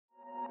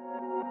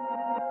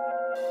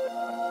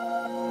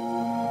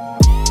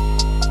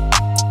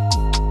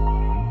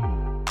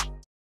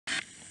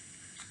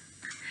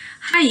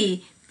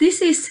Hi,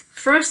 this is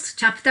first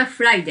chapter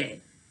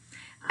Friday.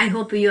 I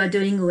hope you are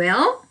doing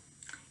well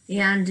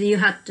and you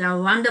had a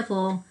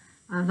wonderful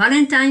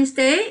Valentine's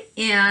Day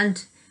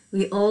and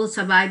we all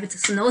survived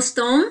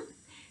snowstorm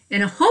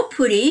and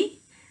hopefully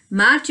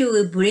March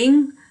will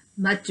bring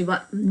much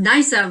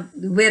nicer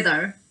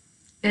weather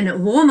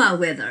and warmer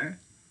weather.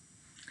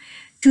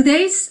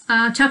 Today's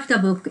chapter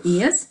book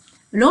is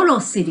Lolo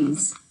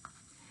series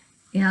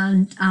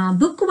and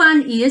book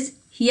 1 is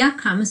Here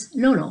Comes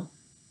Lolo.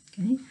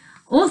 Okay.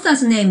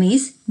 Author's name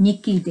is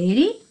Niki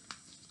Daly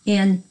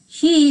and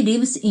he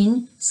lives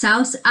in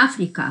South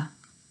Africa.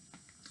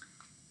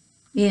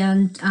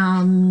 And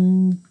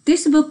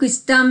this book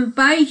is done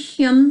by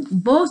him,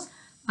 both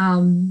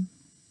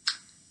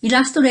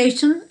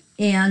illustration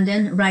and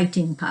then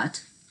writing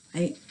part.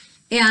 Right?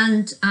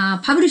 And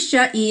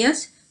publisher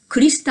is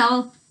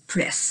Crystal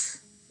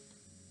Press.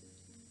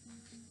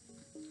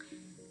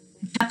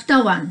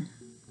 Chapter 1.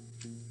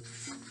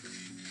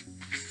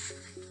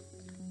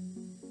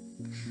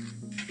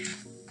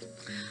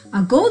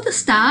 A gold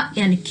star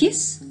and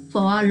kiss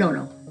for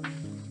Lolo.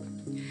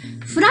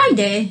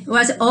 Friday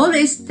was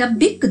always the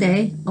big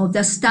day of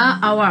the Star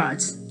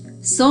Awards.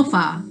 So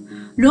far,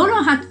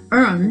 Lolo had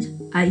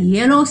earned a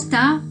yellow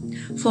star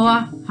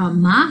for her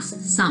math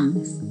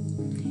sums,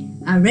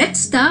 a red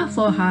star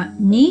for her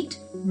neat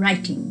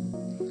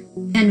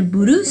writing, and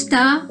blue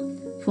star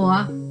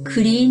for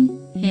clean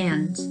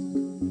hands.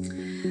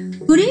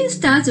 Green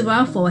stars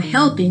were for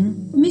helping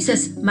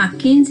Mrs.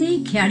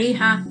 Mackenzie carry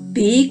her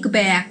big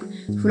bag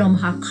from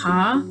her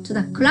car to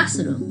the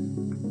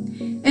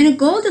classroom. And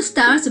gold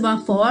stars were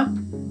for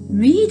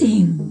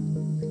reading.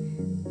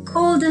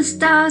 Gold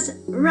stars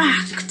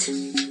rocked.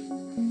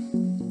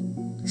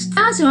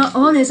 Stars were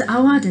always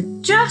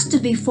awarded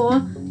just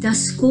before the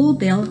school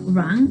bell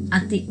rang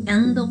at the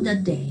end of the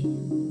day,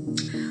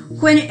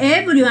 when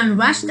everyone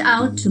rushed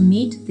out to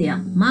meet their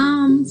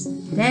moms,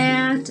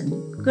 dads,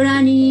 and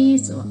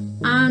grannies or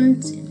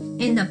aunts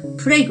in the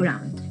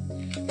playground.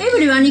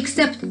 Everyone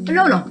except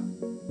Lolo,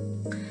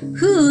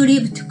 who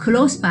lived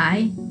close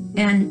by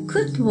and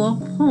could walk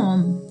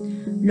home.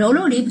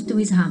 Lolo lived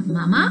with her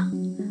mama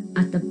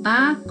at the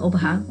back of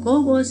her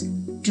gogo's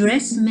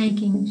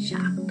dressmaking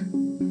shop.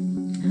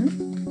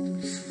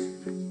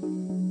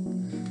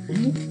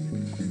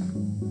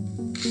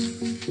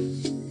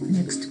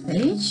 Next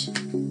page.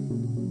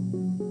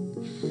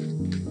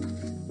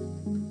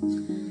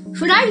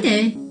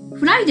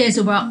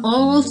 Fridays were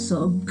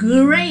also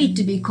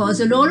great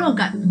because Lolo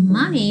got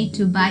money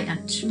to buy a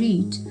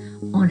treat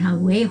on her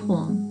way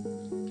home.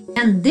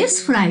 And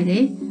this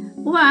Friday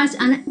was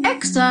an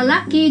extra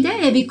lucky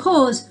day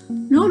because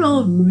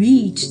Lolo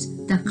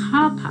reached the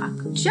car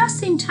park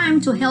just in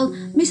time to help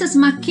Mrs.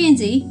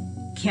 Mackenzie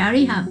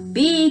carry her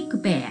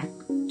big bag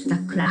to the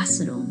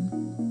classroom.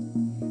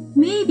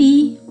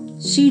 Maybe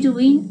she'd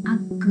win a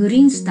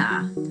green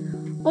star,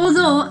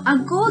 although a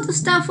gold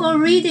star for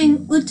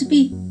reading would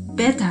be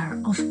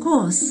better, of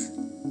course.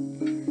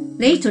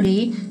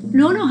 Lately,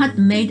 Lolo had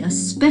made a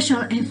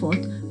special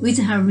effort with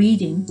her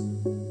reading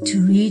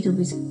to read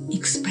with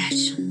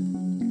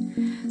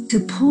expression, to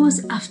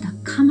pause after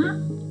comma,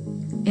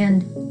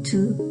 and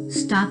to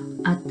stop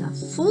at the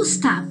full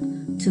stop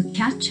to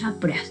catch her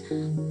breath.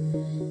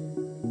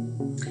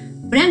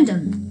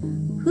 Brandon,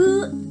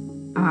 who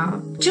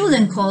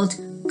children called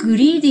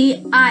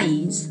Greedy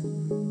Eyes,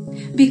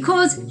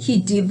 because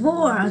he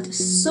devoured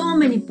so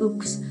many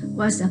books,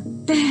 was the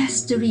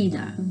best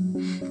reader.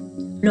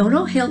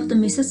 Lolo helped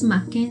Mrs.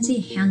 Mackenzie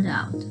hand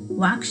out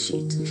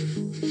worksheet.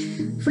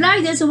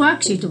 Friday's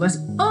worksheet was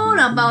all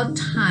about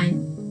time,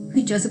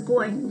 which was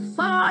going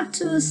far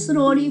too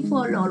slowly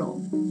for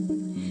Lolo.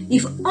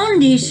 If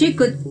only she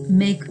could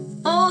make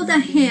all the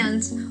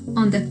hands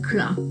on the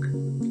clock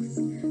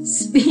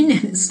spin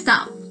and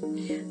stop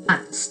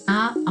at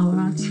Star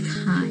Awards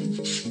time.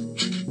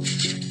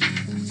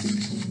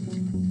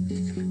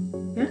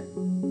 Yeah?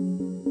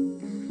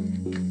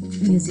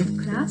 Music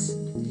class.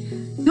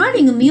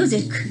 During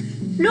music,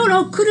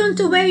 Lolo couldn't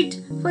wait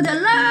for the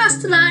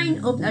last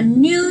line of a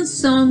new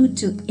song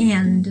to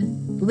end.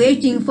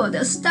 Waiting for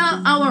the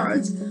Star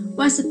Awards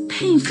was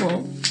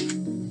painful.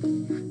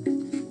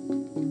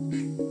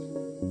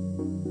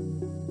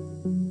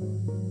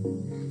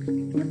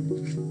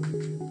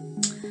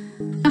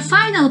 The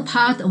final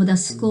part of the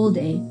school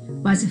day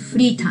was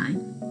free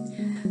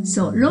time,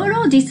 so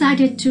Lolo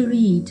decided to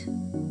read.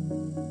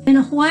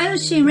 And while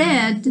she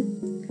read,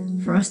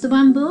 first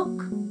one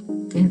book,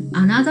 then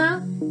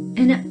another,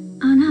 and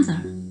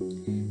another,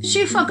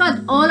 she forgot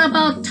all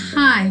about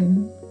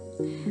time.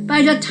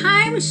 By the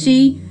time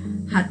she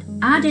had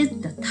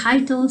added the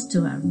titles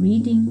to her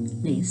reading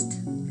list,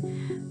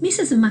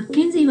 Mrs.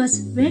 Mackenzie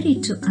was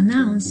ready to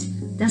announce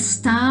the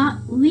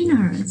star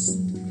winners.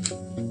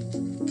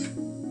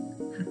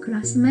 Her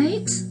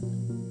classmates,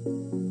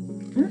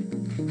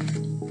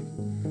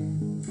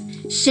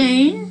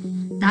 Shane,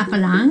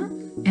 Dapalang,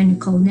 and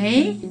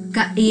Corney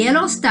got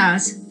yellow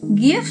stars.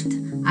 Gift,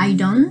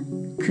 Idon,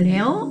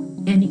 Cleo,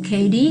 and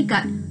Katie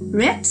got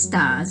red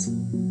stars.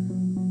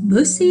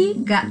 Lucy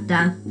got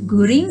the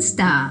green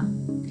star,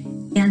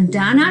 and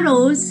Dana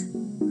Rose,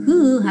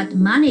 who had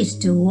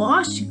managed to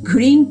wash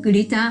green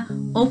glitter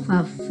off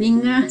her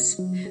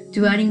fingers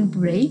during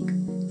break,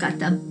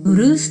 got a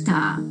blue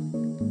star.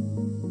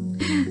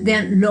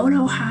 Then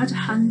Lolo heard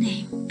her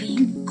name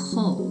being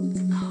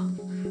called.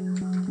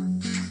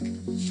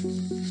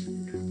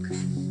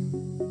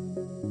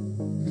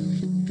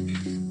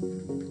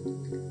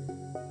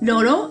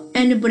 Lolo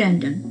and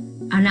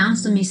Brandon,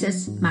 announced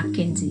Mrs.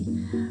 Mackenzie,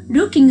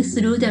 looking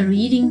through the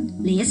reading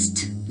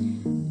list.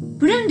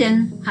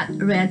 Brandon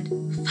had read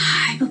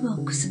 5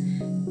 books.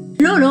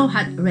 Lolo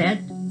had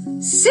read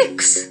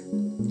 6.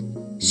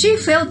 She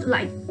felt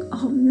like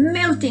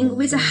melting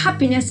with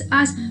happiness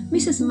as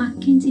Mrs.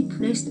 Mackenzie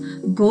placed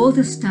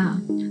gold star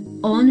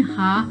on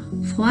her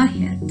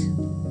forehead.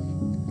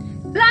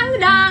 Lang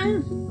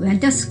lang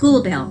went the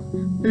school bell.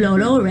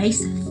 Lolo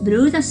raced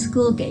through the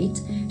school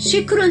gate.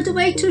 She couldn't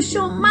wait to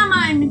show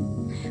Mama and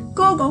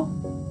Gogo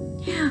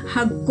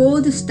her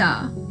gold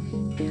star.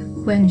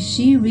 When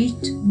she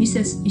reached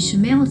Mrs.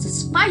 Ishmael's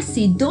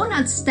spicy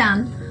donut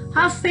stand,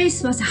 her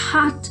face was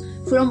hot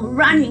from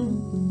running.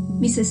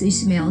 Mrs.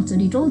 Ishmael's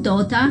little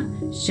daughter,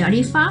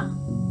 Sharifa,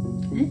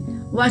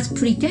 was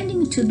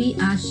pretending to be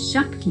a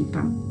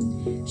shopkeeper.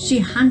 She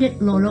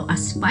handed Lolo a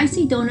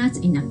spicy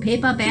donut in a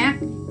paper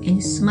bag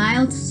and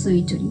smiled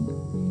sweetly.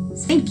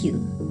 "Thank you,"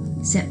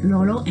 said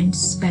Lolo and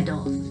sped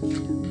off.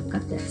 Look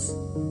at this.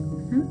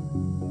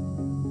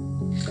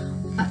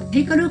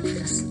 Take a look at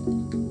this.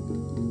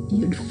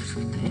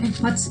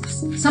 What's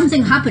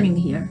something happening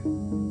here?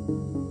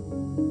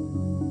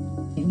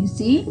 Can you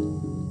see?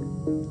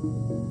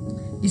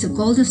 Is a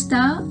gold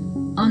star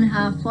on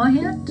her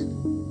forehead?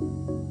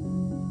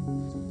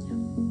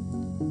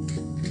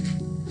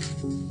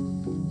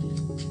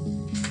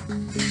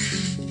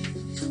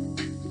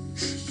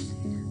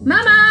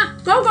 Mama,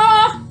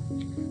 Gogo!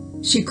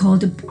 She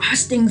called,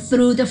 bursting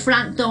through the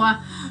front door.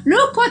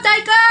 "Look what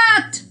I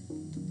got!"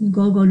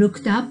 Gogo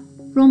looked up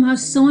from her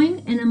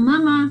sewing and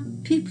Mama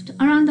peeped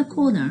around the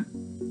corner.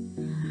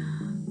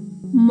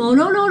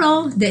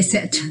 "Molololo," they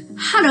said.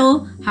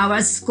 "Hello, how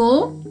was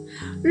school?"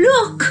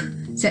 "Look,"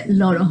 said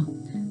Lolo.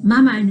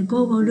 Mama and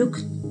Gogo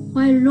looked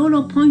while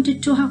Lolo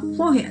pointed to her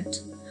forehead.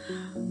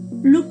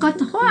 "Look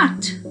at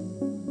what?"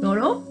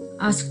 Lolo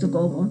asked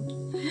Gogo.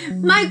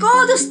 "My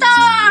gold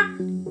star,"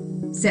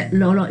 said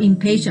Lolo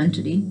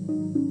impatiently.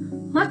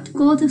 "What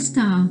gold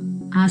star?"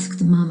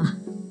 asked Mama.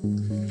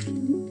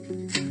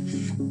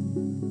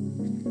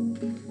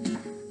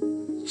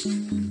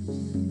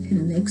 In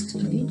the next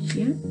page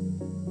here.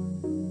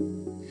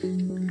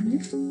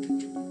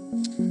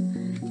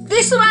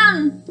 "This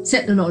one,"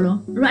 said Lolo,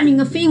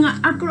 running a finger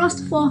across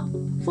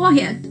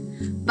forehead.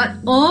 But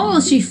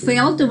all she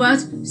felt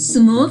was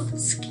smooth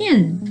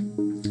skin.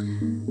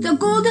 The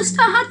gold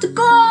star had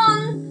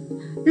gone.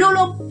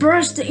 Lolo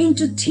burst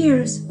into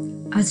tears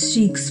as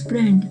she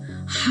explained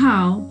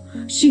how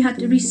she had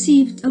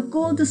received a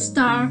gold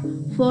star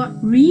for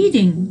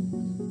reading.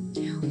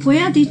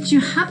 "Where did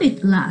you have it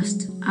last?"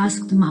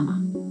 asked Mama.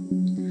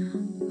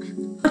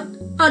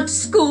 At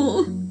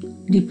school,"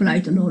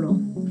 replied Lolo.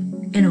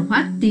 "And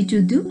what did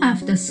you do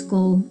after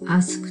school?"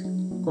 asked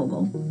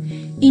Gogo.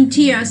 In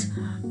tears,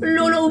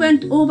 Lolo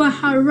went over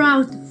her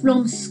route from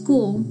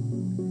school.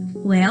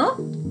 "Well,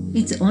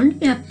 it's only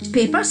a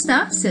paper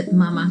star," said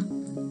Mama.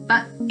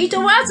 "But it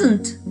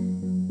wasn't.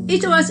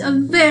 It was a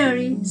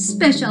very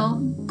special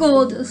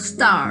gold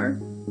star."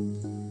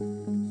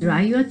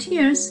 "Dry your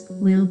tears.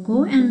 We'll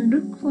go and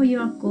look for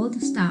your gold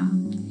star,"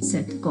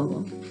 said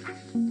Gogo.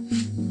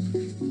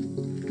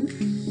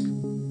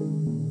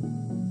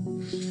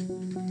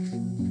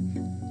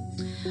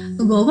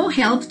 Gogo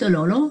helped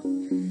Lolo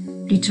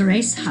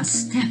retrace her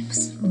steps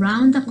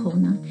round the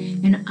corner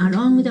and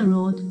along the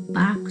road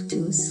back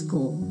to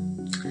school.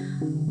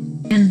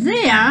 And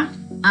there,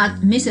 at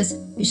Mrs.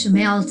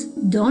 Ishmael's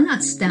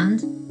donut stand,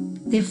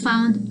 they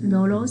found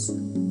Lolo's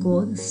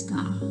gold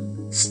star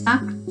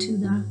stuck to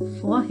the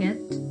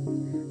forehead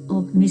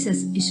of Mrs.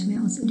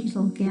 Ishmael's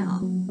little girl.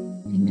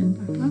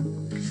 Remember her?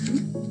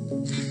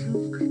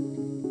 Look.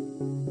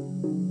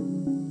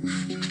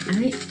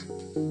 Right.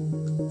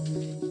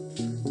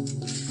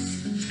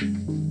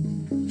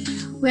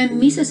 When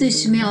Mrs.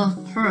 Ishmael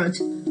heard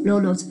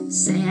Lolo's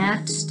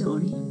sad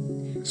story,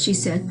 she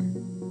said,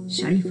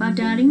 "Sharifa,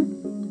 darling,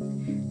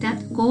 that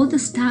gold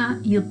star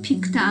you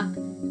picked up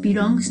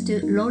belongs to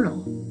Lolo."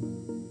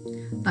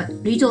 But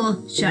little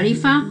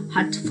Sharifa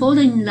had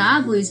fallen in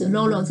love with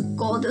Lolo's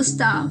gold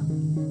star,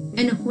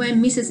 and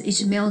when Mrs.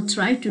 Ishmael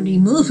tried to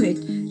remove it,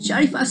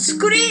 Sharifa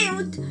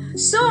screamed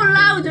so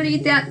loudly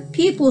that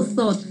people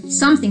thought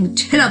something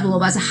terrible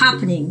was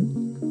happening.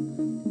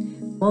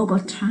 Gogo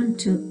turned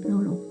to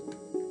Lolo.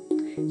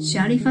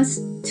 "Sharifa's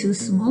too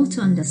small to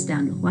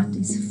understand what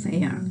is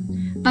fair,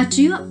 but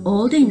you are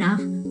old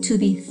enough to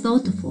be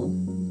thoughtful.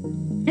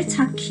 Let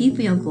her keep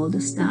your gold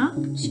star,"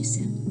 she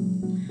said.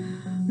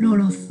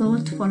 Lolo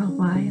thought for a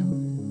while.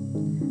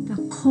 The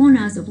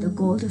corners of the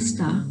gold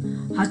star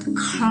had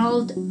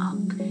curled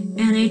up,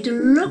 and it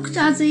looked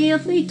as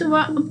if it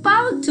were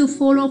about to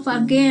fall off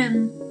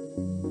again.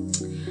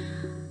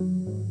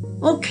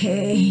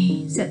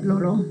 "Okay," said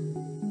Lolo.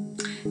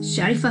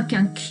 "Sharifa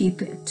can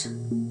keep it."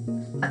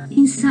 But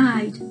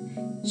inside,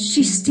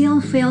 she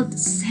still felt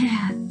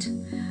sad.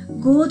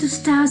 Gold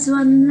stars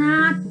were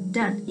not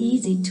that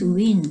easy to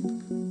win.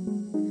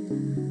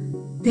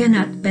 Then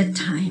at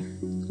bedtime,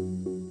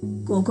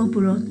 Gogo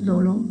brought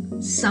Lolo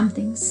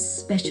something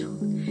special.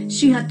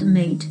 She had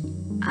made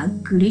a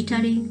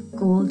glittery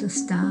gold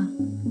star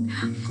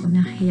on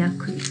a hair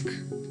clip.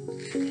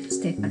 Let's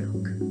take a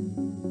look.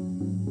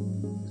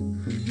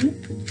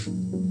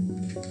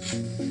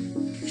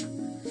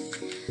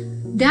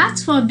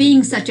 "That's for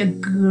being such a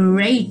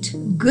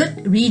good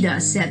reader,"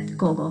 said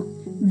Gogo.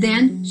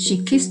 Then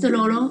she kissed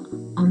Lolo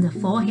on the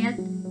forehead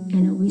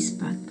and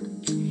whispered,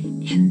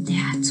 "And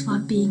that's for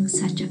being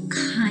such a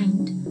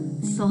kind,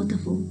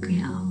 thoughtful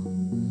girl."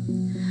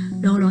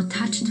 Lolo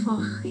touched her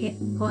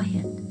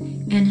forehead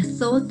and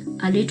thought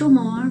a little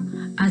more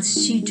as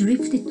she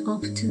drifted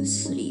off to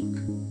sleep.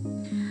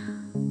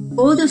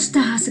 All the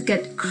stars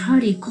get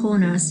curly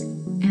corners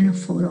and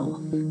fall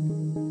off,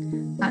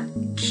 but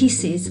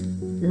kisses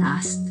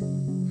last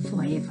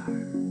forever.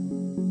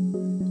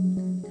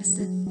 That's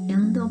the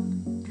end of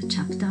the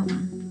chapter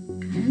 1.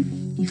 Okay?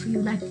 If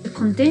you like to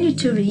continue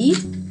to read,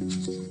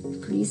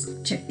 please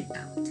check it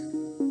out.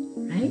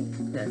 Right?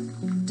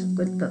 It's a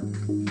good book.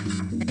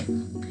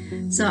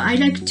 So I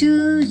like to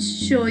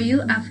show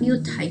you a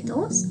few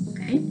titles.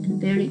 Okay,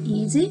 very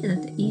easy.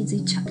 That's the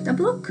easy chapter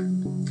book.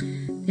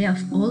 They are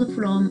all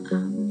from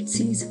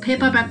series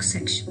paperback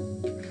section.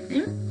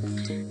 Okay?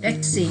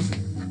 Let's see.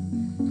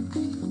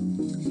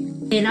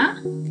 Ella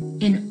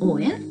and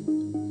Owen.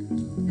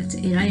 That's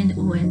Ella and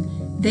Owen.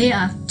 They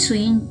are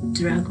twin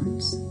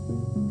dragons.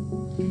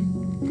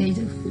 They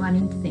do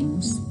funny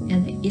things,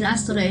 and the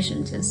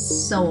illustrations are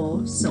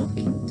so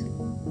cute.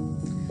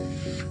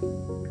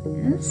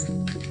 Yes.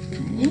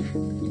 Okay.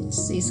 Let's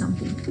see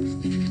something.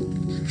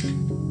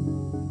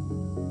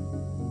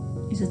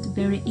 Is it a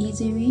very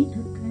easy read?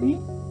 Okay.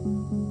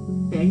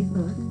 Very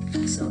good.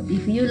 So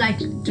if you like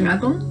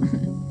dragon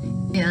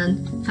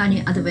and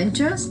funny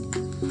adventures,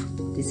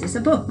 this is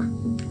a book.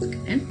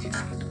 Okay.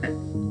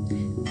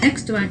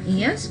 Next one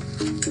is,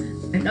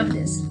 I love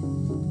this,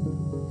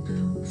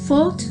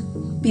 Fort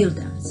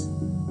Builders.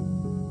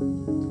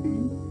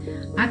 Okay.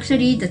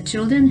 Actually, the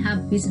children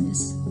have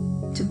business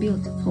to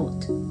build a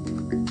fort.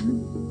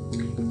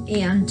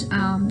 Okay. And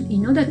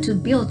in order to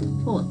build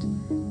a fort,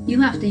 you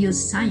have to use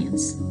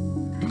science.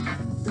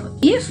 So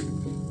if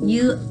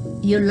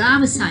you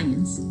love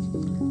science,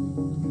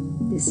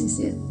 this is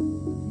it.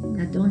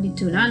 Not only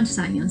to learn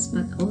science,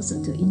 but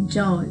also to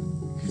enjoy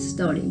the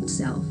story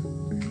itself.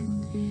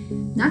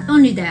 Not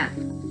only that,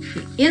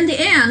 in the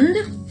end,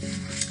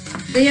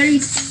 there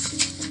is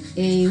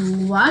a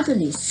word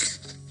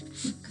list.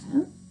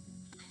 Okay?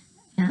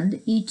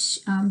 And each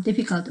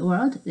difficult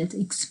word that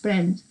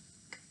explains,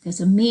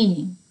 there's a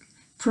meaning,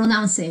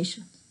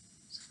 pronunciation.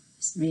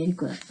 It's really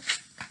good.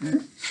 Okay?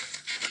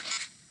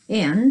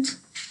 And,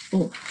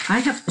 I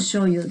have to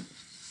show you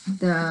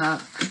the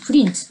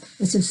print.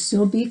 It's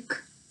so big.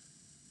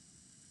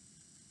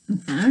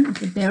 It's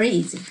very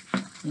easy.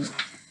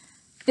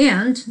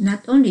 And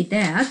not only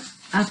that,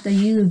 after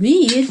you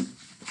read,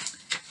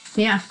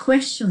 there are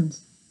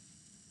questions.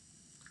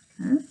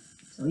 Okay?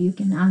 So you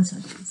can answer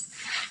these.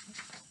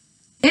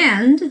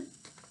 And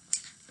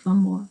one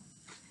more.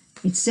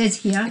 It says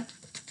here,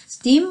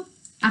 STEAM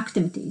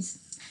activities.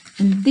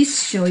 And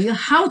this shows you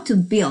how to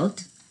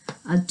build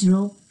a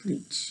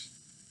drawbridge.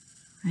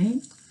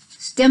 Right?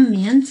 STEM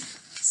means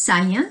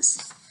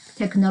science,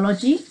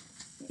 technology,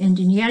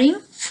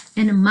 engineering,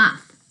 and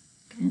math.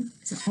 Okay?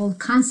 The whole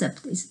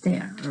concept is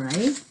there,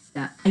 right?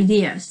 The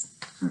ideas.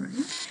 All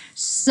right.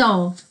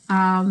 So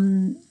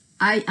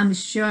I am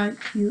sure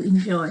you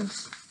enjoy.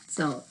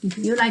 So if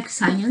you like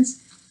science,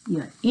 you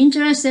are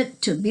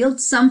interested to build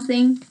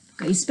something,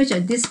 okay,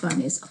 especially this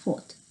one is a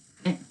fort.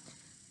 Okay?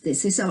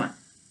 This is a one.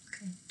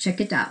 Okay?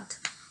 Check it out.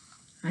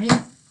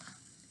 Right?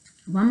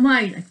 One more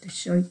I'd like to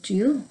show it to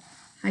you.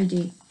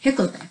 Heidi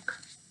Hecklebeck.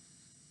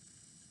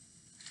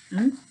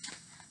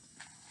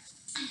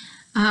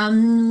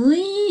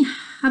 We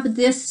have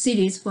this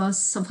series for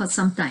some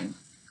time.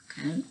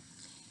 Okay?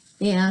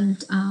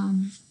 And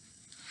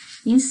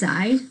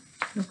inside,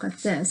 look at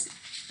this.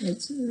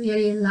 It's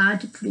really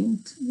large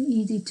print,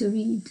 easy to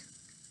read.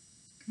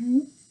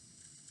 Okay?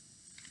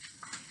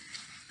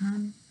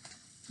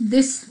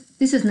 This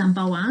is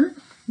number one.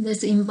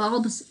 This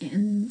involves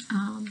in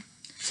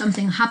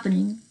something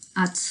happening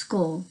at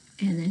school,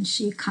 and then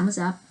she comes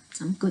up with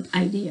some good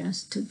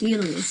ideas to deal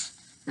with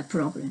the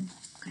problem.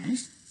 Okay,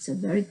 so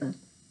very good.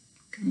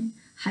 Okay,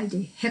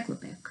 Heidi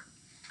Hecklebeck.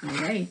 All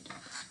right.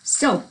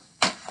 So,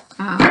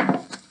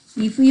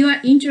 if you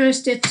are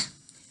interested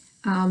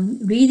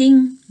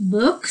reading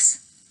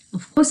books,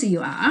 of course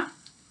you are,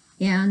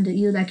 and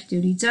you like to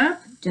reserve,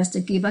 just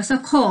give us a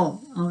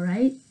call. All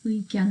right,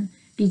 we can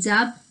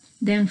reserve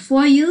them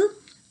for you,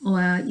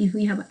 or if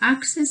we have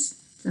access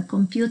the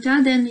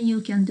computer, then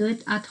you can do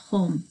it at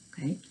home.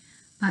 Okay.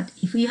 But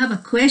if you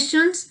have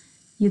questions,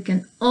 you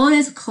can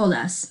always call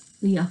us.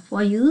 We are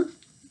for you.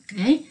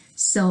 Okay.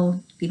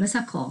 So give us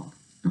a call.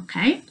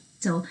 Okay.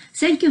 So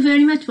thank you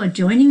very much for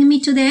joining me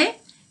today,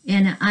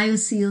 and I will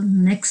see you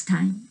next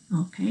time.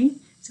 Okay.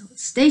 So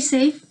stay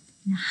safe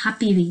and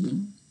happy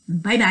reading.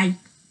 Bye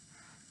bye.